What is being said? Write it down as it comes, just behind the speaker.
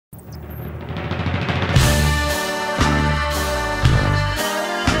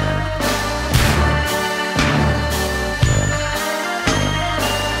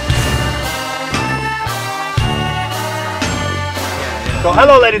So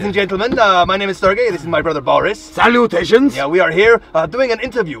hello ladies and gentlemen, my name is Sergey, this is my brother Boris. Salutations! Yeah, we are here doing an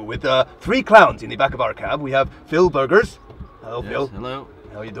interview with 3 clowns in the back of our cab. We have Phil Burgers. Hello, Yes, Phil. hello.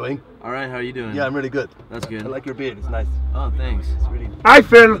 How are you doing? Alright, how are you doing? Yeah, I'm really good. That's good. I like your beard, it's nice. Oh, thanks. It's really... Hi,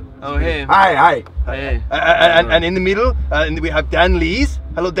 Phil! Oh, hey. Hi. Hey. And in the middle, we have Dan Lees.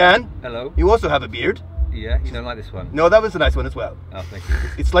 Hello, Dan. Hello. You also have a beard. Yeah, you don't like this one? No, that was a nice one as well. Oh, thank you.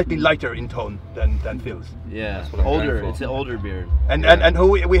 It's slightly lighter in tone than Phil's. Yeah, That's what I'm older. going for. It's an older beard. And who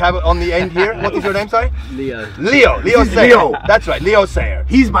we have on the end here? What is your name, sorry? Leo. Leo This is Sayer. Leo. That's right, Leo Sayer.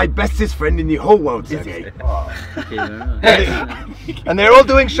 He's my bestest friend in the whole world, Sergey. Thank you very much. And they're all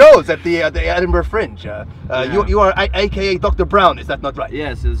doing shows at the Edinburgh Fringe. You are AKA Dr. Brown, is that not right?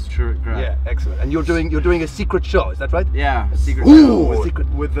 Yes, it's true. Correct. Yeah, excellent. And you're doing a secret show, is that right? Yeah, a secret. Ooh. A secret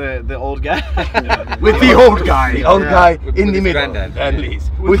With the old guy. With the old guy. the old guy With in the his middle, granddad. Dan Lees,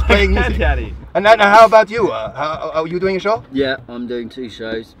 With who's my playing music. granddaddy. And then, how about you? How are you doing a show? Yeah, I'm doing 2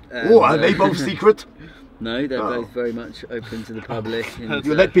 shows. Oh, are they both secret? No, they're Oh. both very much open to the public. And,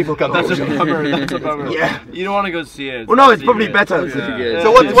 You let people come That's over. a bummer. That's a bummer. Yeah. You don't want to go see it. Well, no, it's a probably secret. better. It's pretty good.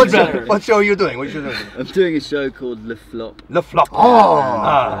 So It's better. what show are you doing? What are you doing? I'm doing a show called Le Flop. The Flop.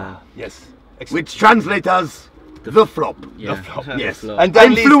 Oh, Yes. Excellent. which translates as the flop. Yeah, Flop. Le Yes. Flop. And Dan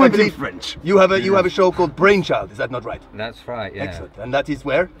I'm Lees, I fluent in believe French. you have a show called Brainchild. Is that not right? That's right, yeah. Excellent. And that is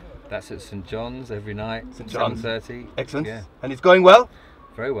where? That's at St John's every night, St. John's. 7:30. Excellent. Yeah, And it's going well.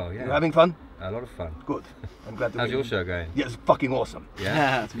 very well, yeah. You're having fun. A lot of fun. Good. I'm glad to How's hear your you. show going? Yeah, it's fucking awesome.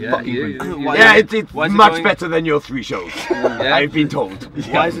 Yeah, yeah. fucking you- brilliant. Why- Yeah, it's Why is it much going- better than your 3 shows. Yeah. I've been told.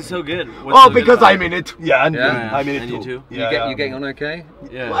 Why is it so good? What's Oh, so good because about I'm it? in it. Yeah, and Yeah. I'm in it And too. you too? Yeah, You getting on okay?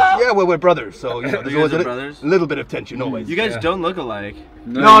 Yeah. Yeah, well, we're brothers, so you know, there's You always guys a are brothers? little bit of tension always. You guys Yeah. don't look alike.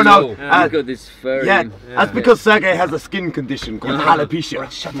 No. Yeah. You've got this furry. Yeah, Yeah. that's because Sergey has a skin condition called alopecia.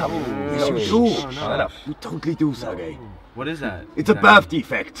 Shut up. Yes, you do. Oh, no. Shut up. You totally do, Sergey. What is that? It's a birth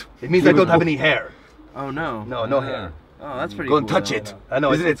defect. It means I don't have any hair. Oh no. No hair. Oh, that's pretty Go cool. and touch though. it. I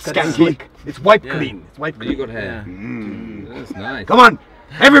know. Isn't it it's kinda skanky? slick. It's wiped Yeah. clean. It's wiped But you clean. got hair. Yeah. That's nice. Come on,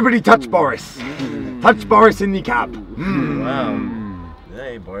 everybody touch Boris. Touch Boris in the cab. Wow.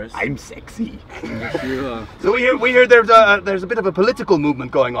 Hey, Boris. I'm sexy. You are. So we hear there's a bit of a political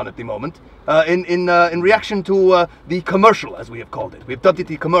movement going on at the moment in reaction to the commercial, as we have called it. We've dubbed it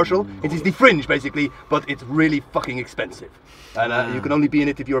the commercial. It is the Fringe basically, but it's really fucking expensive, and you can only be in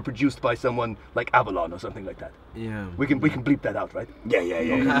it if you're produced by someone like Avalon or something like that. Yeah. We can bleep that out, right? Yeah.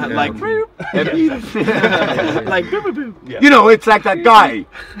 Like. Yeah, exactly. Like. Boop, boop, boop. Yeah. You know, it's like that guy.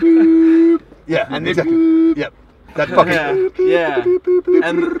 Yeah, And exactly. Yeah, that fucking. Yeah.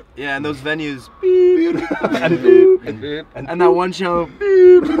 And those venues. and And that one show.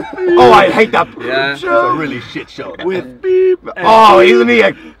 Oh, I hate that. Yeah. it's a really shit show. With beep. Oh, isn't he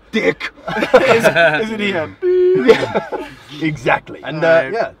a dick? Isn't he a Exactly. And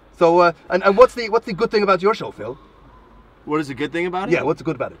Alright. yeah. So and what's the good thing about your show, Phil? What is the good thing about it? Yeah, what's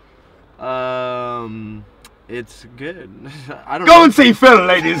good about it? It's good. I don't Go know. and see Phil,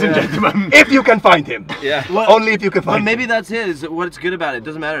 ladies and gentlemen. If you can find him. Yeah. What- Only if you can But find maybe him. that's his. What's good about it?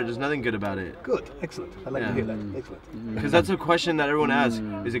 Doesn't matter. There's nothing good about it. Good. Excellent. I like to Yeah. hear that. Excellent. Because that's a question that everyone asks.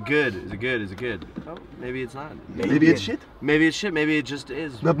 Is it good? Is it good? Is it good? Oh, maybe it's not. Maybe it's shit. Maybe it's shit. Maybe it just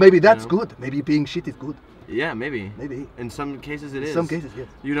is. But maybe that's you know? good. Maybe being shit is good. Yeah, maybe. Maybe. In some cases it is. In some cases, yes.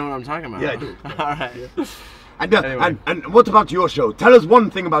 You know what I'm talking about. Yeah, I do. All right. And, Anyway. and what about your show? Tell us one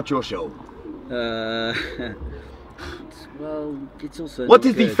thing about your show. Well, it's also. What not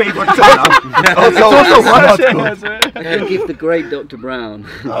is the good. favourite seller? Also, not good. I think if the great Dr. Brown.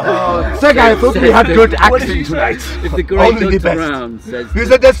 Sergey, I thought we had good acting tonight. If the great Only the Dr. best. Brown says. You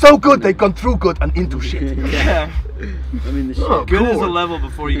said they're so good, they've gone through good and into shit. Yeah. I mean, the shit. Oh, Good is cool. a level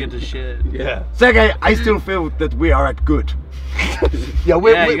before you get to shit. Yeah. Sergey, I still feel that we are at good. Yeah,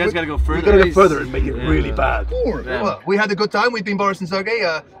 Yeah, you guys gotta go We further. gotta go further and make it Yeah. really bad. Yeah. Well, we had a good time. We've been Boris and Sergey,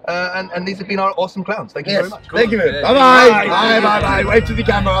 and these have been our awesome clowns. Thank you very much. Thank you. Yeah. Bye bye. Bye bye. Wave to the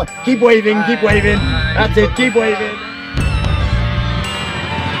camera. Keep waving. Keep waving. That's it. Keep waving.